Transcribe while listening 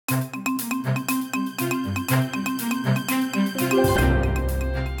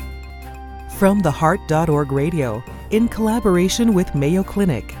From theheart.org radio, in collaboration with Mayo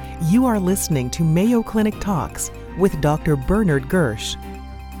Clinic, you are listening to Mayo Clinic Talks with Dr. Bernard Gersh.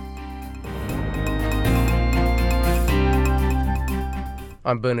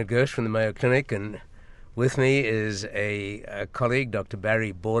 I'm Bernard Gersh from the Mayo Clinic, and with me is a colleague, Dr.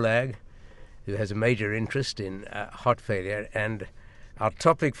 Barry Borlaug, who has a major interest in heart failure. And our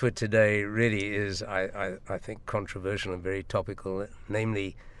topic for today really is, I think, controversial and very topical,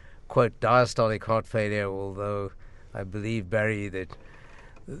 namely, quote, diastolic heart failure, although I believe, Barry, that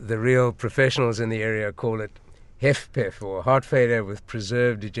the real professionals in the area call it HFPEF, or heart failure with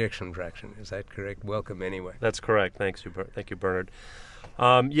preserved ejection fraction. Is that correct? Welcome anyway. That's correct. Thank you, Bernard.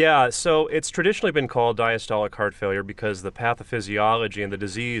 So it's traditionally been called diastolic heart failure because the pathophysiology and the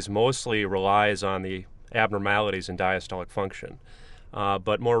disease mostly relies on the abnormalities in diastolic function.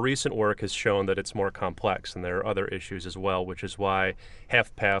 But more recent work has shown that it's more complex, and there are other issues as well, which is why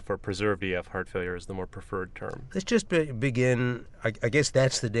HFPEF or preserved EF heart failure is the more preferred term. Let's just begin. I guess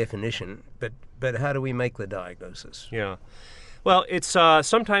that's the definition, but how do we make the diagnosis? Yeah. Well, it's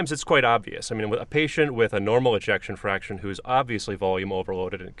sometimes it's quite obvious. I mean, a patient with a normal ejection fraction who's obviously volume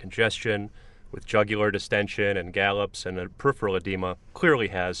overloaded and congestion, with jugular distension and gallops and a peripheral edema, clearly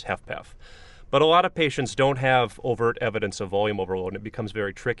has HFPEF. But a lot of patients don't have overt evidence of volume overload, and it becomes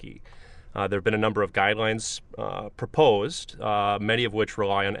very tricky. There have been a number of guidelines proposed, many of which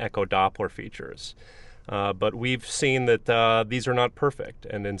rely on echo Doppler features. But we've seen that these are not perfect,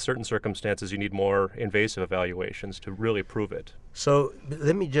 and in certain circumstances you need more invasive evaluations to really prove it. So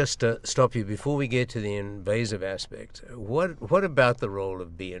let me just stop you before we get to the invasive aspect. What about the role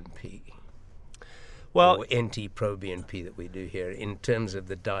of BNP? Well, or NT-proBNP that we do here in terms of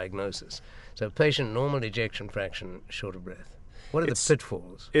the diagnosis. So patient, normal ejection fraction, short of breath. What are the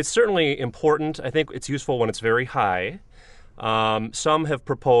pitfalls? It's certainly important. I think it's useful when it's very high. Some have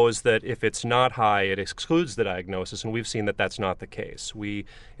proposed that if it's not high, it excludes the diagnosis, and we've seen that that's not the case. We,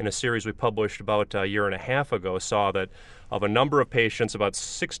 in a series we published about a year and a half ago, saw that of a number of patients, about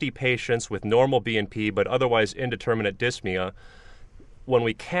 60 patients with normal BNP but otherwise indeterminate dyspnea, when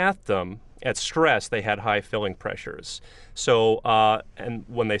we cathed them at stress, they had high filling pressures. So, and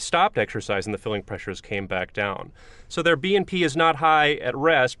when they stopped exercising, the filling pressures came back down. So their BNP is not high at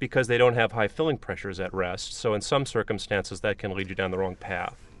rest because they don't have high filling pressures at rest. So in some circumstances, that can lead you down the wrong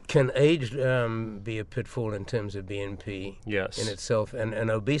path. Can age be a pitfall in terms of BNP Yes. in itself? And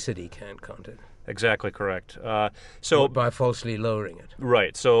obesity can't it? Exactly correct. So by falsely lowering it.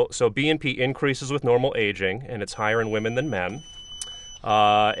 Right. So BNP increases with normal aging, and it's higher in women than men.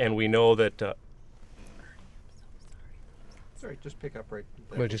 And we know that... Sorry, just pick up right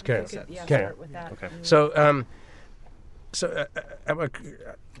there. We'll just carry on. Start with that. Okay.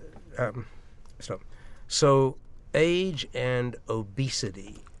 So age and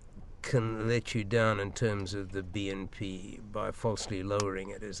obesity can let you down in terms of the BNP by falsely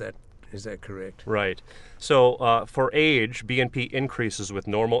lowering it. Is that correct? Right. So for age, BNP increases with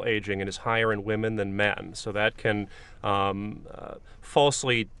normal aging and is higher in women than men. So that can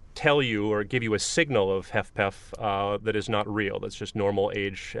falsely tell you or give you a signal of HFPEF that is not real. That's just normal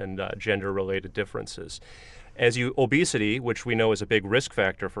age and gender-related differences. Obesity, which we know is a big risk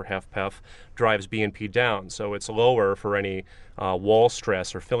factor for HFPEF, drives BNP down. So it's lower for any wall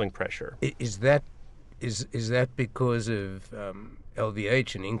stress or filling pressure. Is that because of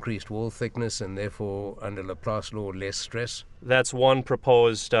LVH and increased wall thickness and therefore under Laplace law less stress? That's one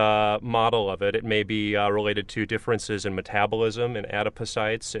proposed model of it. It may be related to differences in metabolism in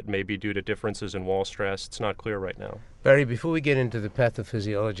adipocytes. It may be due to differences in wall stress. It's not clear right now. Barry, before we get into the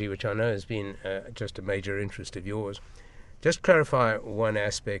pathophysiology, which I know has been just a major interest of yours, just clarify one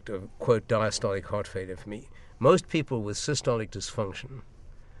aspect of, quote, diastolic heart failure for me. Most people with systolic dysfunction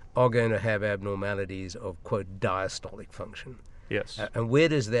are going to have abnormalities of, quote, diastolic function. Yes. And where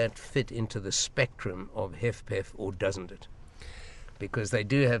does that fit into the spectrum of HFPEF, or doesn't it? Because they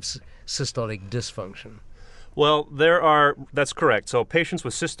do have systolic dysfunction. Well, that's correct. So patients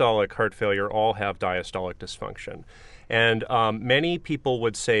with systolic heart failure all have diastolic dysfunction. And many people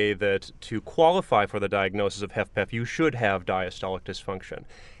would say that to qualify for the diagnosis of HFPEF, you should have diastolic dysfunction.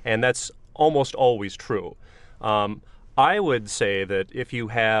 And that's almost always true. I would say that if you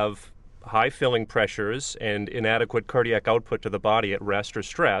have high filling pressures and inadequate cardiac output to the body at rest or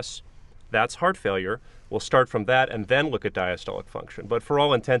stress, that's heart failure. We'll start from that and then look at diastolic function. But for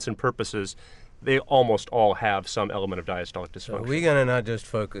all intents and purposes, they almost all have some element of diastolic dysfunction. So we're going to not just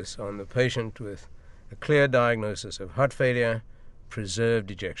focus on the patient with a clear diagnosis of heart failure,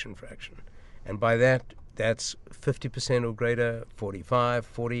 preserved ejection fraction. And by that that's 50% or greater, 45,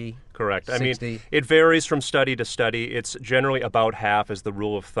 40, Correct. 60? I mean, it varies from study to study. It's generally about half as the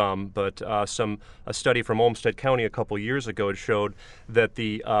rule of thumb, but a study from Olmsted County a couple years ago showed that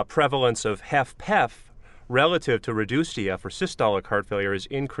the prevalence of HFPEF relative to reduced EF or systolic heart failure is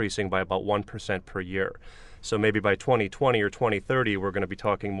increasing by about 1% per year. So maybe by 2020 or 2030, we're going to be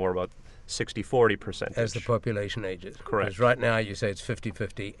talking more about 60-40%. As the population ages. Correct. Because right now you say it's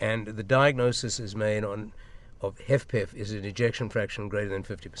 50-50, and the diagnosis is made of HFPEF is an ejection fraction greater than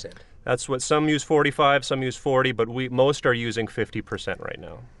 50%. That's what some use 45, some use 40, but most are using 50% right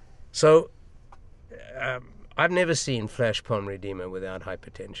now. So I've never seen flash pulmonary edema without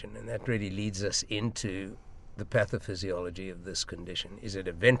hypertension, and that really leads us into the pathophysiology of this condition. Is it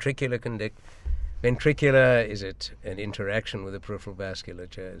a ventricular ventricular? Is it an interaction with the peripheral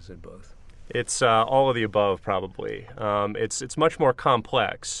vasculature? Is it both? It's all of the above, probably. It's much more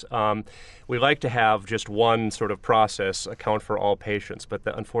complex. We like to have just one sort of process account for all patients, but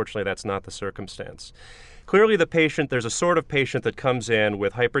unfortunately that's not the circumstance. Clearly there's a sort of patient that comes in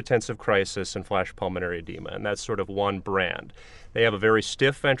with hypertensive crisis and flash pulmonary edema, and that's sort of one brand. They have a very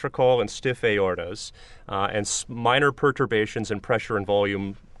stiff ventricle and stiff aortas, and minor perturbations in pressure and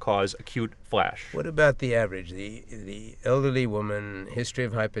volume cause acute flash. What about the average? The elderly woman, history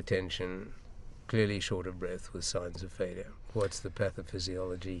of hypertension, clearly short of breath with signs of failure. What's the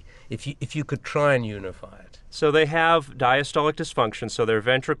pathophysiology? If you could try and unify it. So they have diastolic dysfunction, so their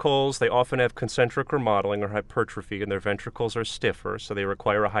ventricles, they often have concentric remodeling or hypertrophy, and their ventricles are stiffer, so they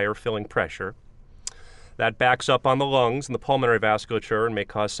require a higher filling pressure. That backs up on the lungs and the pulmonary vasculature and may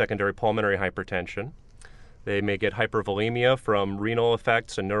cause secondary pulmonary hypertension. They may get hypervolemia from renal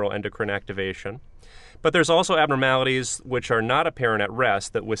effects and neuroendocrine activation. But there's also abnormalities which are not apparent at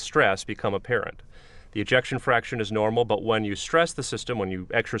rest that with stress become apparent. The ejection fraction is normal, but when you stress the system, when you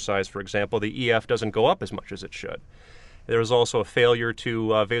exercise, for example, the EF doesn't go up as much as it should. There is also a failure to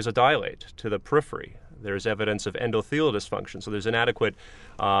vasodilate to the periphery. There's evidence of endothelial dysfunction, so there's inadequate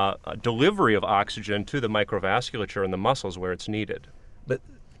delivery of oxygen to the microvasculature and the muscles where it's needed. But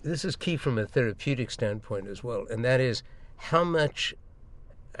this is key from a therapeutic standpoint as well, and that is how much,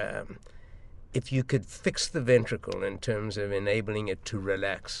 if you could fix the ventricle in terms of enabling it to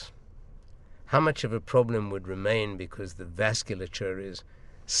relax, how much of a problem would remain because the vasculature is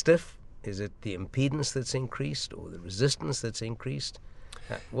stiff? Is it the impedance that's increased or the resistance that's increased?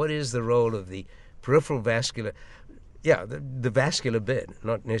 What is the role of the peripheral vascular, the vascular bed,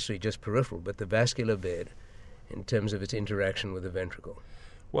 not necessarily just peripheral, but the vascular bed in terms of its interaction with the ventricle?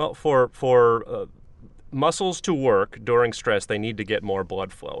 Well, for muscles to work during stress, they need to get more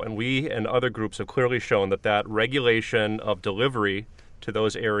blood flow. And we and other groups have clearly shown that regulation of delivery to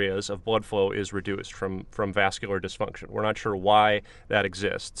those areas of blood flow is reduced from vascular dysfunction. We're not sure why that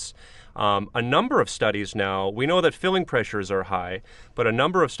exists. A number of studies now, we know that filling pressures are high, but a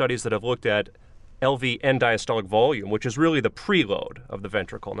number of studies that have looked at LV end diastolic volume, which is really the preload of the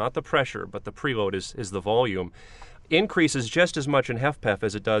ventricle, not the pressure, but the preload is the volume, increases just as much in HFpEF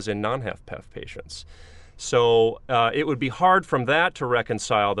as it does in non-HFpEF patients. So it would be hard from that to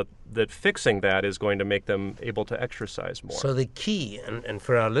reconcile that fixing that is going to make them able to exercise more. So the key, and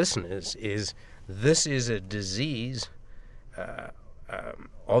for our listeners, is this is a disease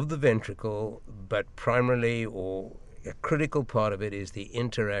of the ventricle, but primarily or a critical part of it is the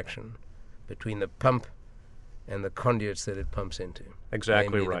interaction between the pump and the conduits that it pumps into.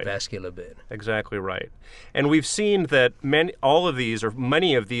 Exactly namely right. The vascular bed. Exactly right. And we've seen that many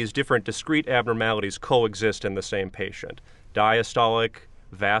of these different discrete abnormalities coexist in the same patient. Diastolic,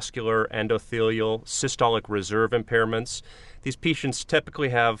 vascular, endothelial, systolic reserve impairments. These patients typically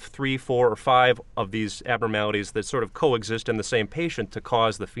have 3, 4, or 5 of these abnormalities that sort of coexist in the same patient to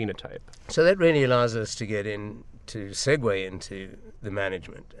cause the phenotype. So that really allows us to segue into the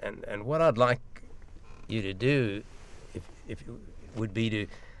management. And what I'd like you to do if would be to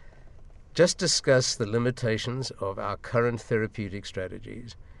just discuss the limitations of our current therapeutic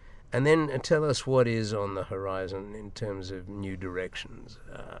strategies and then tell us what is on the horizon in terms of new directions.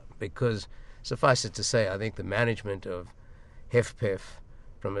 Because suffice it to say, I think the management of HFpEF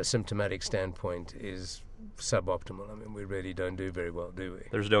from a symptomatic standpoint is suboptimal. I mean, we really don't do very well, do we?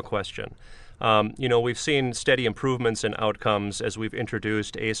 There's no question. We've seen steady improvements in outcomes as we've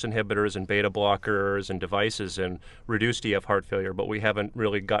introduced ACE inhibitors and beta blockers and devices and reduced EF heart failure, but we haven't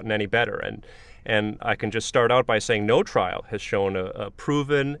really gotten any better. And I can just start out by saying no trial has shown a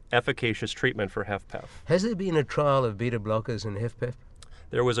proven efficacious treatment for HFpEF. Has there been a trial of beta blockers in HFpEF?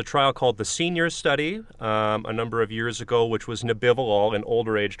 There was a trial called the Seniors Study a number of years ago, which was nebivolol in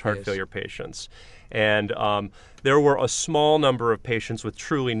older-aged heart failure patients. And there were a small number of patients with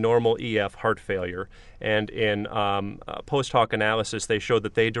truly normal EF heart failure. And in post-hoc analysis, they showed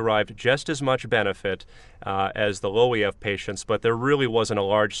that they derived just as much benefit as the low EF patients, but there really wasn't a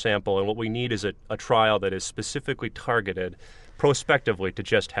large sample. And what we need is a trial that is specifically targeted prospectively to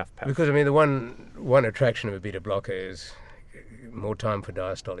just HFPEF. Because, I mean, the one attraction of a beta blocker is more time for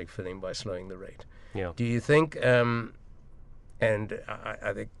diastolic filling by slowing the rate. Yeah. Do you think, and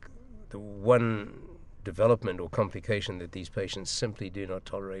I think the one development or complication that these patients simply do not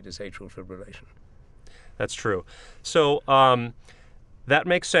tolerate is atrial fibrillation? That's true. So that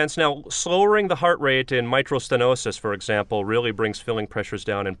makes sense. Now, slowing the heart rate in mitral stenosis, for example, really brings filling pressures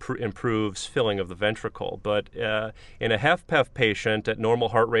down and improves filling of the ventricle. But in a HFpEF patient at normal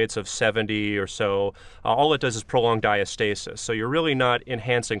heart rates of 70 or so, all it does is prolong diastasis. So you're really not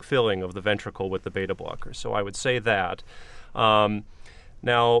enhancing filling of the ventricle with the beta blockers. So I would say that.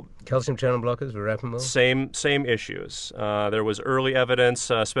 Now, calcium channel blockers, verapamil? Same issues. There was early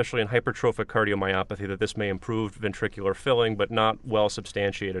evidence, especially in hypertrophic cardiomyopathy, that this may improve ventricular filling, but not well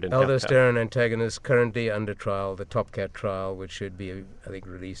substantiated in HFpEF. Aldosterone antagonists currently under trial, the TopCat trial, which should be, I think,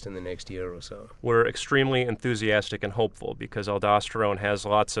 released in the next year or so. We're extremely enthusiastic and hopeful because aldosterone has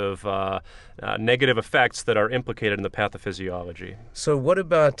lots of negative effects that are implicated in the pathophysiology. So what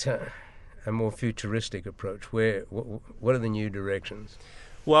about a more futuristic approach? What are the new directions?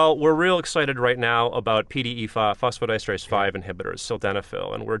 Well, we're real excited right now about PDE5, phosphodiesterase 5 inhibitors,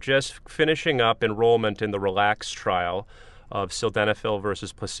 sildenafil, and we're just finishing up enrollment in the RELAX trial of sildenafil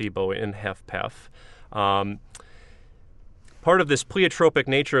versus placebo in HFpEF. Part of this pleiotropic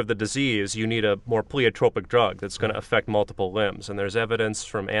nature of the disease, you need a more pleiotropic drug that's going to affect multiple limbs. And there's evidence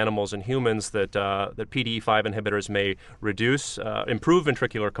from animals and humans that PDE5 inhibitors may improve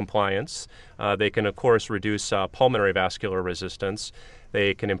ventricular compliance. They can, of course, reduce pulmonary vascular resistance.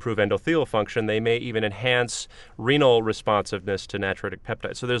 They can improve endothelial function. They may even enhance renal responsiveness to natriuretic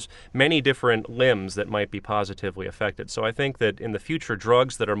peptides. So there's many different limbs that might be positively affected. So I think that in the future,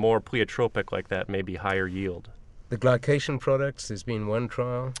 drugs that are more pleiotropic like that may be higher yield. The glycation products, there's been one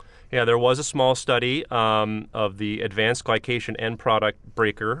trial. Yeah, there was a small study of the advanced glycation end product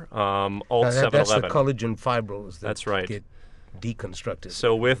breaker, ALT711. That's the collagen fibrils that's right. Get deconstructed.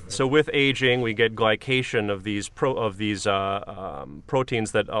 So with aging, we get glycation of these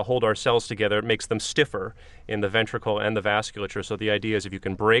proteins that hold our cells together. It makes them stiffer in the ventricle and the vasculature. So the idea is if you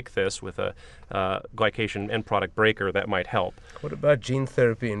can break this with a glycation end product breaker, that might help. What about gene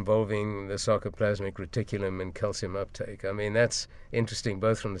therapy involving the sarcoplasmic reticulum and calcium uptake? I mean, that's interesting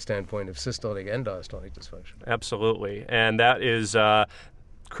both from the standpoint of systolic and diastolic dysfunction. Absolutely. And that is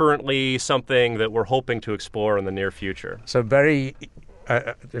currently something that we're hoping to explore in the near future. So Barry,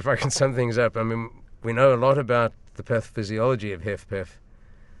 if I can sum things up, I mean, we know a lot about the pathophysiology of HFpEF,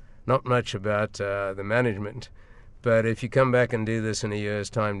 not much about the management, but if you come back and do this in a year's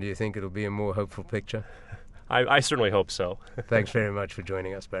time, do you think it'll be a more hopeful picture? I certainly hope so. Thanks very much for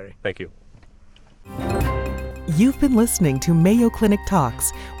joining us, Barry. Thank you. You've been listening to Mayo Clinic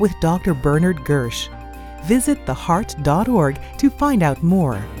Talks with Dr. Bernard Gersh. Visit theheart.org to find out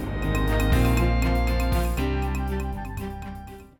more.